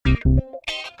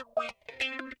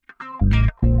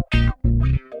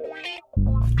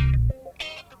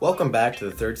Welcome back to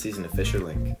the third season of Fisher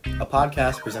Link, a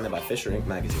podcast presented by Fisher Inc.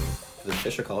 magazine for the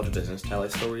Fisher College of Business to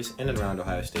highlight stories in and around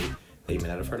Ohio State that you may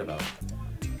not have heard about.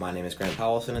 My name is Grant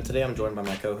Powelson, and today I'm joined by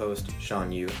my co-host,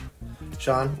 Sean Yu.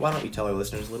 Sean, why don't you tell our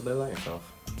listeners a little bit about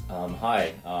yourself?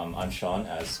 Hi, I'm Sean.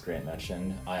 As Grant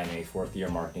mentioned, I am a fourth-year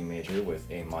marketing major with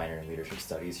a minor in leadership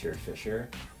studies here at Fisher,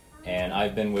 and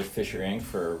I've been with Fisher Inc.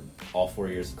 for all 4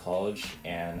 years of college,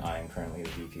 and I'm currently the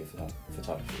VP of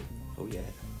photography. Oh yeah.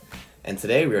 And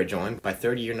today we are joined by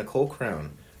third-year Nicole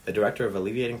Crone, the Director of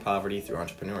Alleviating Poverty Through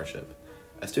Entrepreneurship,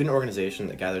 a student organization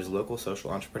that gathers local social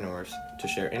entrepreneurs to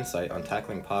share insight on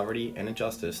tackling poverty and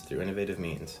injustice through innovative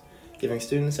means, giving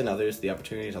students and others the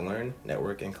opportunity to learn,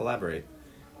 network, and collaborate.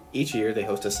 Each year they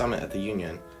host a summit at the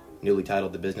Union, newly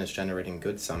titled the Business Generating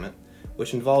Good Summit,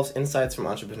 which involves insights from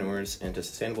entrepreneurs into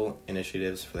sustainable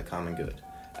initiatives for the common good,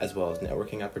 as well as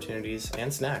networking opportunities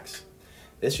and snacks.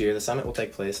 This year, the summit will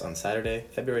take place on Saturday,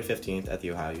 February 15th at the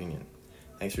Ohio Union.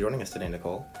 Thanks for joining us today,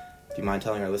 Nicole. Do you mind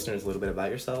telling our listeners a little bit about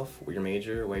yourself, what your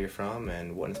major, where you're from,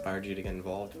 and what inspired you to get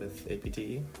involved with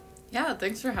APTE? Yeah,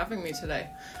 thanks for having me today.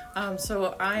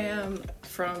 So I am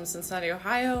from Cincinnati,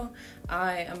 Ohio.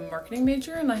 I am a marketing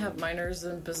major and I have minors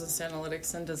in business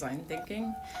analytics and design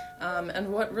thinking.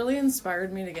 And what really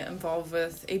inspired me to get involved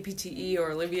with APTE,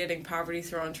 or Alleviating Poverty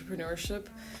Through Entrepreneurship,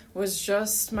 was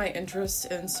just my interest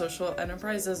in social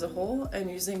enterprise as a whole and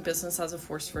using business as a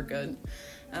force for good.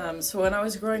 So when I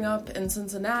was growing up in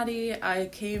Cincinnati, I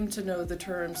came to know the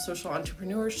term social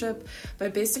entrepreneurship by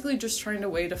basically just trying a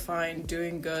way to find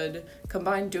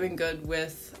combine doing good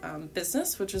with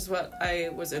business, which is what I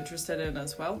was interested in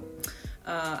as well.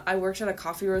 I worked at a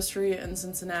coffee roastery in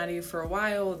Cincinnati for a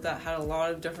while that had a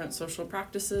lot of different social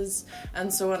practices,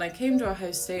 and so when I came to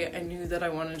Ohio State, I knew that I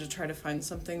wanted to try to find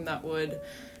something that would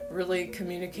really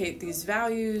communicate these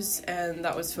values and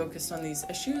that was focused on these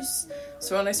issues.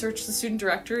 So when I searched the student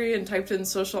directory and typed in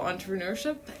social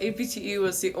entrepreneurship, APTE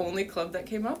was the only club that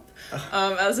came up,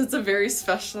 as it's a very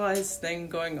specialized thing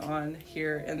going on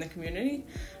here in the community.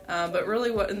 But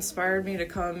really what inspired me to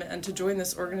come and to join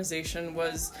this organization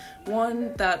was,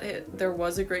 one, that there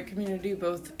was a great community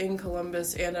both in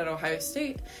Columbus and at Ohio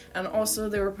State, and also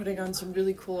they were putting on some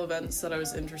really cool events that I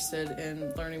was interested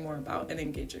in learning more about and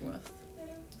engaging with.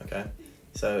 Okay,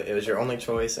 so it was your only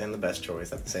choice and the best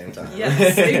choice at the same time.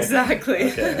 Yes,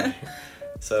 exactly. Okay.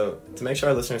 So to make sure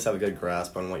our listeners have a good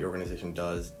grasp on what your organization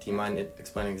does, do you mind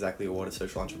explaining exactly what a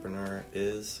social entrepreneur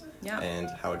is? Yeah. And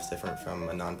how it's different from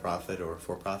a nonprofit or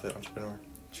for-profit entrepreneur?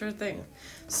 Sure thing.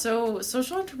 So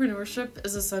social entrepreneurship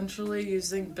is essentially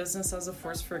using business as a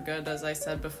force for good, as I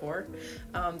said before.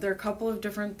 There are a couple of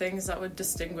different things that would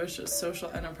distinguish a social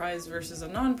enterprise versus a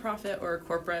nonprofit or a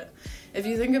corporate. If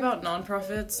you think about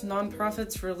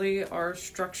nonprofits really are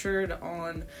structured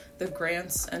on the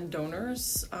grants and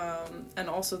donors, and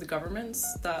also the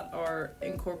governments that are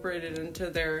incorporated into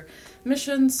their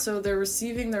missions, so they're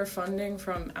receiving their funding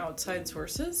from outside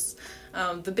sources.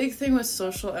 The big thing with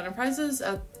social enterprises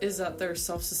is that they're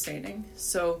self-sustaining.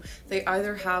 So they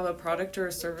either have a product or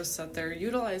a service that they're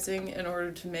utilizing in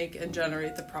order to make and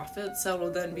generate the profits that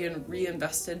will then be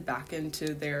reinvested back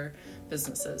into their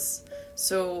businesses.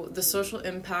 So the social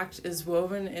impact is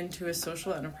woven into a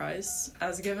social enterprise,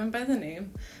 as given by the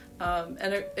name.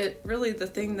 And it really, the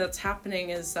thing that's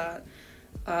happening is that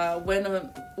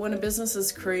when a business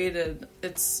is created,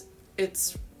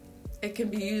 it can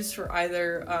be used for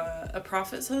either a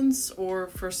profit sense or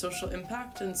for social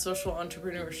impact, and social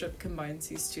entrepreneurship combines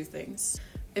these two things.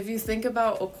 If you think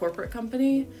about a corporate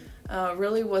company,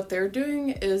 really what they're doing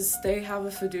is they have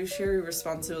a fiduciary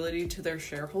responsibility to their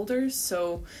shareholders.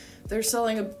 So they're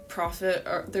selling a profit,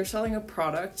 or they're selling a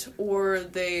product, or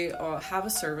they have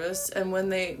a service, and when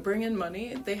they bring in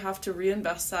money, they have to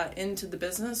reinvest that into the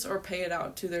business or pay it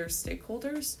out to their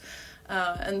stakeholders.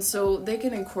 And so they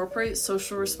can incorporate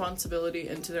social responsibility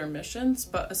into their missions,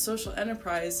 but a social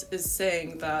enterprise is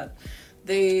saying that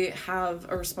they have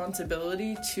a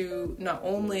responsibility to not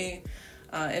only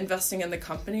investing in the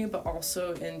company, but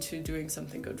also into doing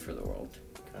something good for the world.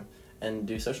 Okay. And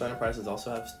do social enterprises also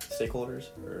have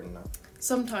stakeholders, or no?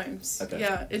 Sometimes, okay.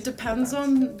 Yeah. It depends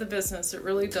on the business. It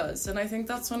really does. And I think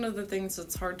that's one of the things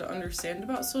that's hard to understand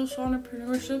about social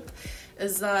entrepreneurship,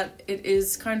 is that it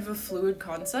is kind of a fluid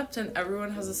concept and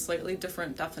everyone has a slightly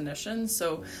different definition.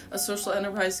 So a social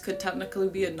enterprise could technically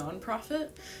be a nonprofit,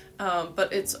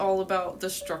 but it's all about the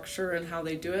structure and how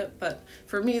they do it. But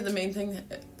for me, the main thing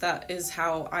that is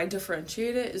how I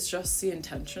differentiate it is just the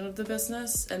intention of the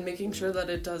business and making sure that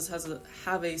it does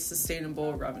have a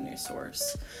sustainable revenue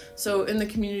source. So in the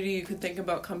community, you could think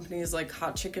about companies like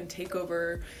Hot Chicken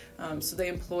Takeover. So they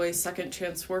employ second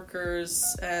chance workers,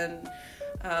 and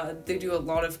They do a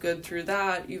lot of good through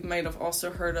that. You might have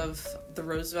also heard of the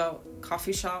Roosevelt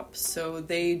Coffee Shop. So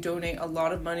they donate a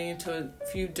lot of money to a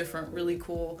few different really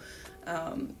cool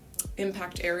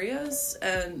impact areas.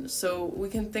 And so we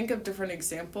can think of different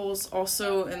examples.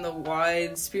 Also in the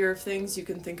wide sphere of things, you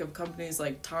can think of companies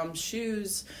like Tom's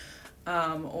Shoes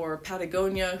or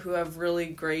Patagonia, who have really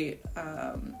great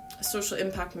social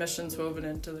impact missions woven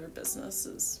into their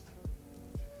businesses.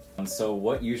 So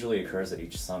what usually occurs at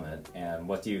each summit, and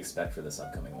what do you expect for this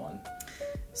upcoming one?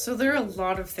 So there are a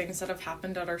lot of things that have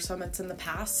happened at our summits in the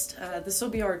past. This will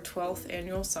be our 12th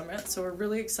annual summit, so we're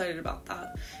really excited about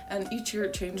that. And each year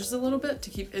it changes a little bit to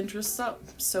keep interest up.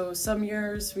 So some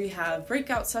years we have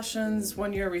breakout sessions.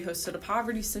 One year we hosted a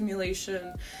poverty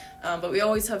simulation, but we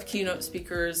always have keynote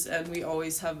speakers, and we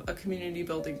always have a community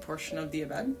building portion of the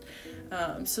event.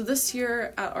 So this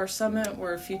year at our summit,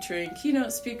 we're featuring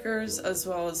keynote speakers as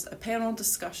well as a panel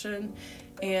discussion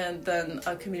and then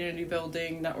a community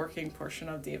building networking portion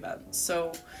of the event.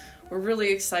 So we're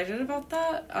really excited about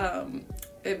that.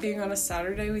 It being on a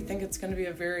Saturday, we think it's going to be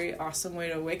a very awesome way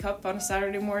to wake up on a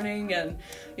Saturday morning and,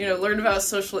 learn about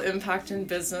social impact in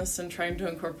business and trying to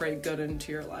incorporate good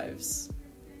into your lives.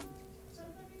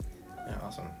 Yeah,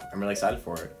 awesome. I'm really excited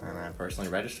for it, and I personally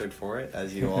registered for it,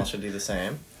 as you all should do the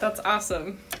same. That's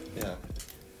awesome. Yeah.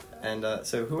 And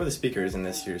so who are the speakers in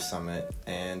this year's summit,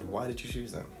 and why did you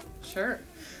choose them? Sure.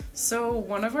 So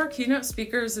one of our keynote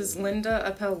speakers is Linda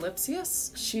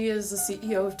Appel-Lipsius. She is the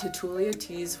CEO of Tutulia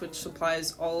Teas, which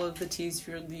supplies all of the teas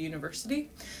for the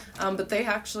university. But they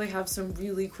actually have some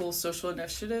really cool social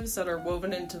initiatives that are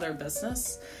woven into their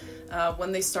business.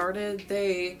 When they started,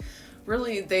 they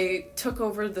took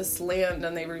over this land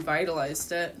and they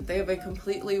revitalized it. They have a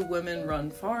completely women-run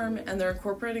farm, and they're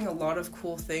incorporating a lot of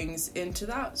cool things into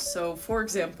that. So, for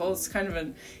example, it's kind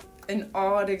of an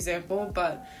odd example,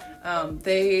 but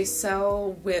they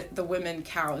sell with the women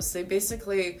cows. They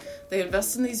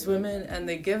invest in these women, and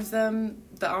they give them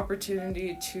the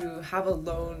opportunity to have a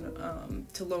loan,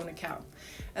 to loan a cow.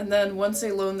 And then once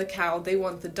they loan the cow, they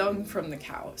want the dung from the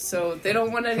cow. So they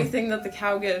don't want anything that the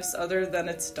cow gives other than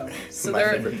its dung. So My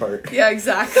favorite part. Yeah,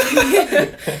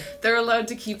 exactly. They're allowed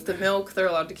to keep the milk, they're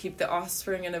allowed to keep the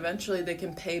offspring, and eventually they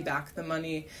can pay back the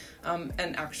money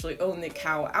and actually own the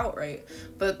cow outright.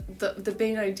 But the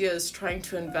main idea is trying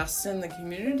to invest in the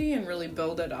community and really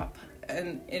build it up.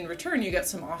 And in return, you get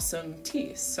some awesome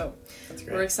teas. So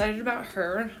we're excited about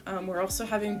her. We're also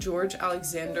having George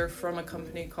Alexander from a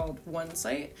company called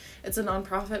OneSight. It's a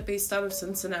nonprofit based out of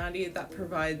Cincinnati that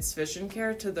provides vision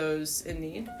care to those in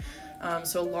need.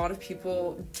 So a lot of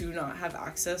people do not have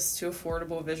access to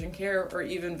affordable vision care or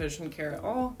even vision care at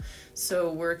all.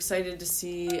 So we're excited to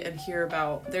see and hear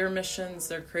about their missions.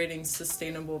 They're creating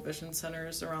sustainable vision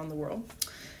centers around the world.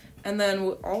 And then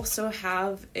we also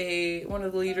have one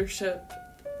of the leadership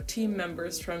team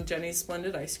members from Jenny's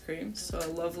Splendid Ice Cream, so a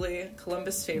lovely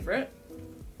Columbus favorite.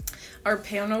 Our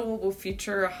panel will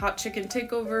feature a hot chicken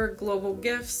takeover, global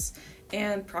gifts,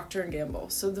 and Procter & Gamble.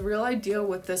 So the real idea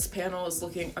with this panel is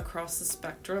looking across the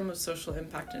spectrum of social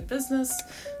impact in business.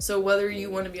 So whether you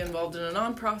want to be involved in a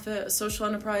nonprofit, a social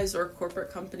enterprise, or a corporate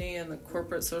company in the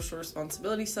corporate social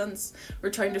responsibility sense, we're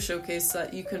trying to showcase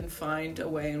that you can find a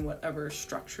way in whatever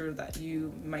structure that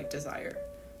you might desire.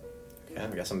 Yeah,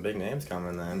 we got some big names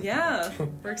coming then. Yeah,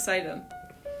 we're excited.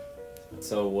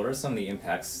 So what are some of the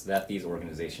impacts that these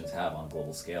organizations have on a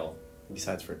global scale?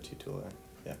 Besides for Tutulia,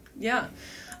 yeah. Yeah.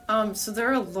 So there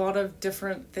are a lot of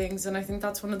different things, and I think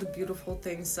that's one of the beautiful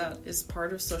things that is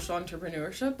part of social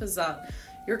entrepreneurship, is that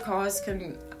your cause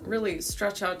can really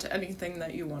stretch out to anything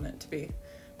that you want it to be.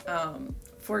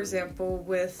 For example,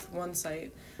 with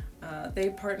OneSight, they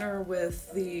partner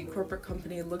with the corporate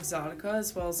company Luxottica,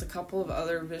 as well as a couple of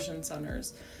other vision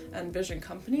centers and vision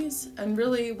companies. And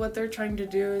really what they're trying to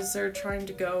do is they're trying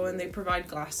to go and they provide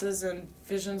glasses and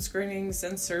vision screenings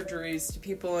and surgeries to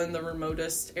people in the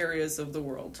remotest areas of the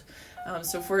world.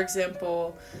 So for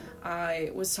example,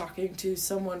 I was talking to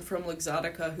someone from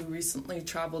Luxottica who recently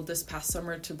traveled this past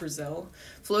summer to Brazil,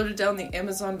 floated down the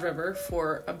Amazon River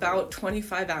for about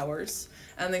 25 hours,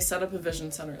 and they set up a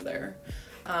vision center there.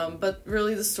 But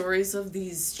really the stories of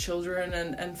these children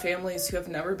and families who have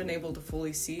never been able to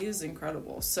fully see is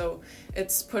incredible. So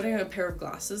it's putting a pair of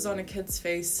glasses on a kid's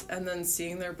face and then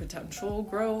seeing their potential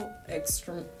grow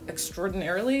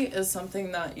extraordinarily is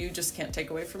something that you just can't take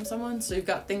away from someone. So you've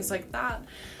got things like that.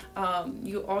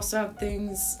 You also have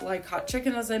things like hot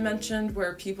chicken, as I mentioned,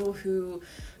 where people who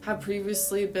have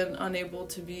previously been unable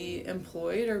to be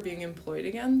employed are being employed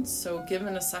again. So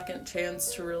given a second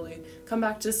chance to really come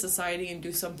back to society and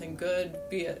do something good,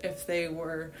 be it if they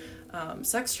were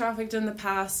sex trafficked in the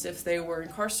past, if they were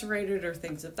incarcerated or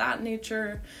things of that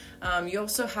nature. You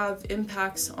also have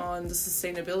impacts on the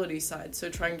sustainability side, so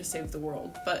trying to save the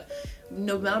world. But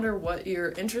no matter what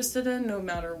you're interested in, no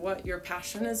matter what your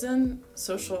passion is in,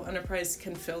 social enterprise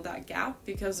can fill that gap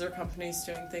because there are companies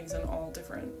doing things in all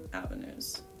different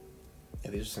avenues.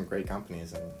 Yeah, these are some great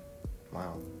companies, and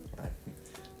wow,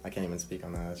 I can't even speak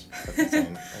on that. That's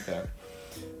insane. Okay.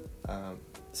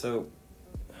 So,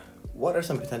 what are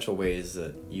some potential ways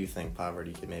that you think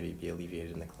poverty could maybe be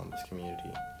alleviated in the Columbus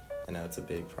community? I know it's a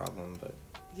big problem, but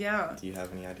yeah, do you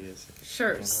have any ideas?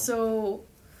 Sure. So,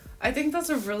 I think that's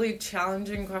a really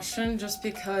challenging question just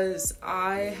because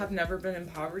I have never been in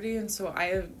poverty, and so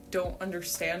I don't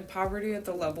understand poverty at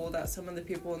the level that some of the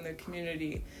people in the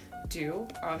community do,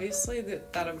 obviously,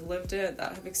 that have lived it,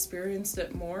 that have experienced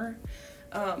it more.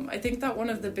 I think that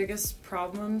one of the biggest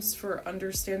problems for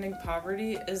understanding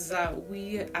poverty is that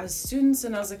we as students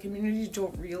and as a community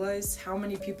don't realize how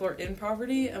many people are in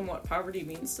poverty and what poverty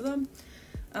means to them.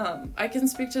 I can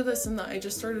speak to this in that I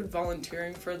just started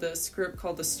volunteering for this group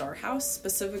called the Star House,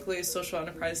 specifically a social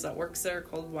enterprise that works there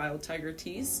called Wild Tiger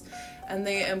Tees, and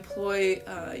they employ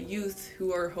youth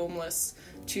who are homeless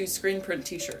to screen print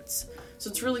t-shirts. So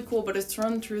it's really cool, but it's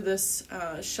run through this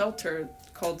shelter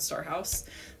called Star House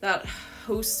that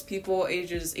hosts people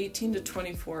ages 18 to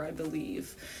 24, I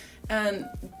believe. And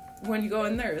when you go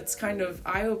in there, it's kind of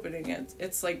eye-opening.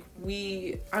 It's like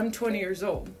I'm 20 years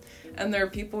old, and there are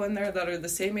people in there that are the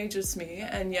same age as me,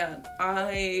 and yet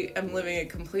I am living a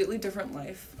completely different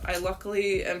life. I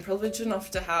luckily am privileged enough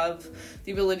to have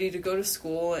the ability to go to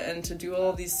school and to do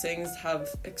all of these things, have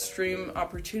extreme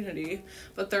opportunity,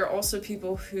 but there are also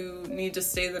people who need to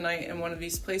stay the night in one of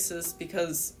these places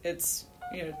because it's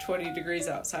 20 degrees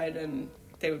outside and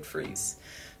they would freeze.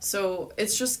 So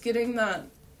it's just getting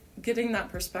that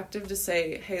perspective to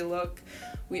say, hey, look,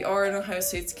 we are in Ohio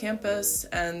State's campus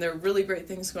and there are really great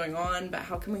things going on, but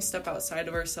how can we step outside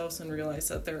of ourselves and realize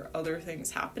that there are other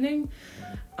things happening?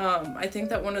 I think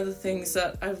that one of the things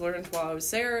that I've learned while I was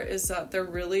there is that there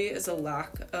really is a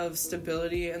lack of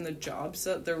stability in the jobs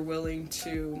that they're willing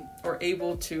to or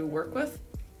able to work with.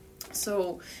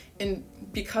 So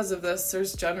because of this,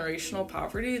 there's generational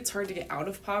poverty. It's hard to get out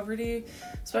of poverty,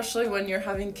 especially when you're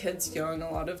having kids young. A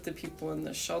lot of the people in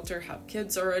the shelter have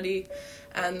kids already,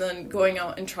 and then going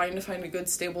out and trying to find a good,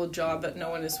 stable job that no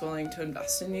one is willing to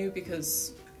invest in you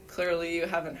because clearly you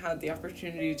haven't had the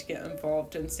opportunity to get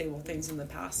involved in stable things in the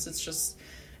past. It's just,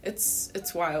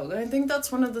 it's wild. And I think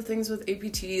that's one of the things with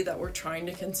APT that we're trying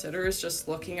to consider is just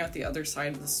looking at the other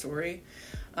side of the story.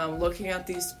 Looking at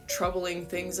these troubling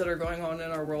things that are going on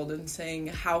in our world and saying,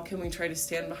 how can we try to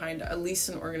stand behind at least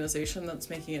an organization that's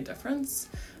making a difference?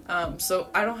 So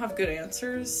I don't have good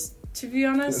answers, to be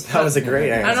honest. That was a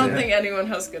great answer. I don't think anyone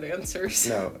has good answers.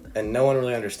 No, and no one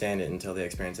really understands it until they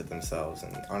experience it themselves.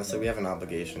 And honestly, we have an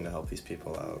obligation to help these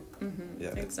people out. Mm-hmm, yeah,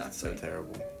 exactly. It's so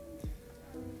terrible.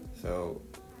 So,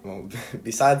 well,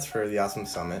 besides for the Awesome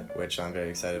Summit, which I'm very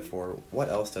excited for, what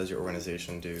else does your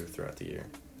organization do throughout the year?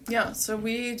 Yeah, so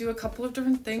we do a couple of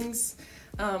different things.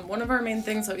 One of our main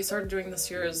things that we started doing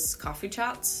this year is coffee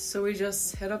chats. So we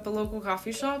just hit up a local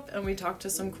coffee shop and we talk to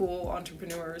some cool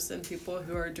entrepreneurs and people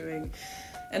who are doing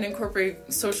and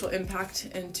incorporate social impact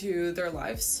into their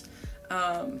lives.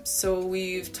 So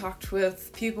we've talked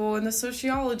with people in the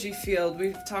sociology field.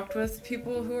 We've talked with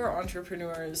people who are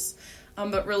entrepreneurs.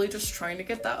 But really just trying to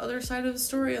get that other side of the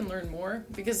story and learn more,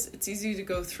 because it's easy to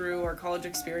go through our college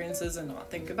experiences and not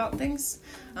think about things.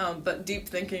 But deep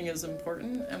thinking is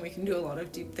important, and we can do a lot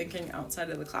of deep thinking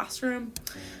outside of the classroom.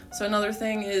 So another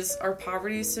thing is our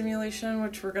poverty simulation,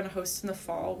 which we're going to host in the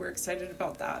fall. We're excited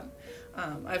about that.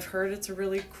 I've heard it's a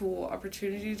really cool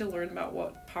opportunity to learn about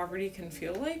what poverty can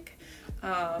feel like,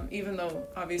 even though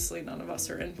obviously none of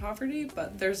us are in poverty,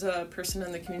 but there's a person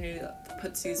in the community that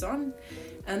puts these on.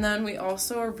 And then we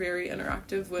also are very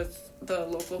interactive with the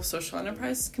local social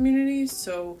enterprise community,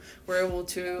 so we're able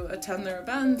to attend their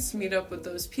events, meet up with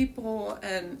those people,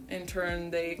 and in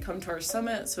turn they come to our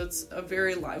summit. So it's a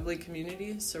very lively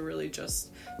community, so really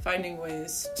just finding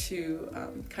ways to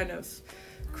kind of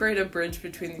create a bridge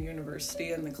between the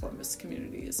university and the Columbus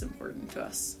community is important to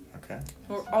us. Okay.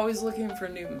 We're always looking for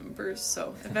new members,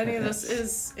 so if any of this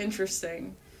is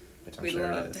interesting, we'd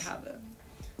love to have it.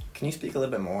 Can you speak a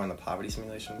little bit more on the poverty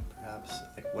simulation, perhaps?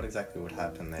 Like, what exactly would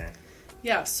happen there?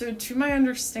 Yeah, so to my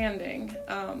understanding,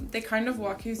 they kind of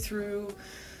walk you through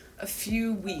a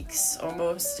few weeks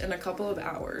almost in a couple of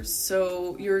hours.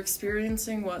 So you're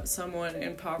experiencing what someone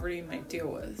in poverty might deal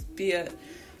with, be it,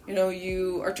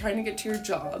 you are trying to get to your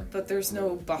job, but there's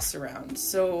no bus around.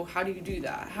 So how do you do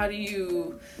that? How do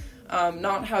you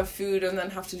not have food and then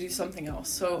have to do something else?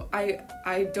 So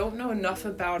I don't know enough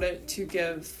about it to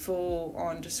give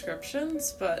full-on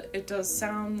descriptions, but it does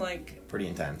sound like pretty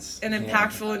intense. An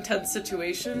impactful, intense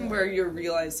situation where you're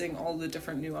realizing all the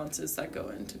different nuances that go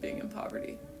into being in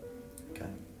poverty. Okay.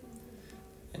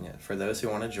 And for those who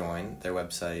want to join, their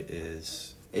website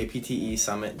is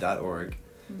aptesummit.org.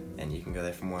 And you can go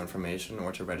there for more information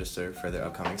or to register for their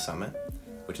upcoming summit,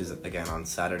 which is, again, on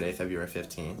Saturday, February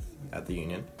 15th at the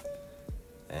Union.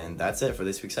 And that's it for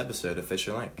this week's episode of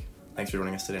Fisher Link. Thanks for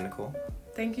joining us today, Nicole.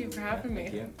 Thank you for having me.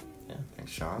 Thank you. Yeah,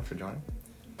 thanks, Sean, for joining.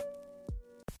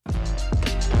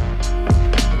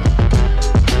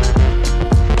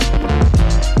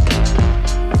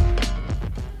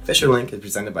 Fisher Link is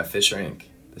presented by Fisher Inc.,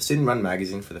 the student-run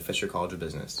magazine for the Fisher College of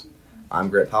Business. I'm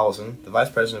Grant Powelson, the Vice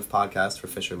President of Podcasts for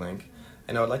Fisher Link,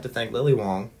 and I would like to thank Lily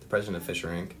Wong, the President of Fisher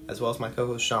Inc., as well as my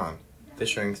co-host Sean,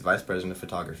 Fisher Inc.'s Vice President of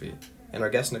Photography, and our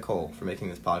guest Nicole for making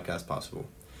this podcast possible.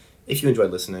 If you enjoyed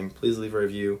listening, please leave a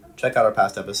review, check out our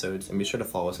past episodes, and be sure to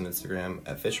follow us on Instagram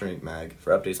at Fisher Inc. Mag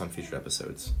for updates on future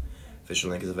episodes. Fisher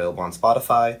Link is available on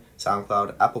Spotify,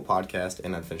 SoundCloud, Apple Podcast,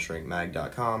 and on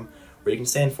FisherIncMag.com, where you can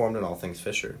stay informed on all things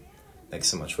Fisher. Thanks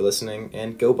so much for listening,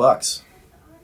 and go Bucks!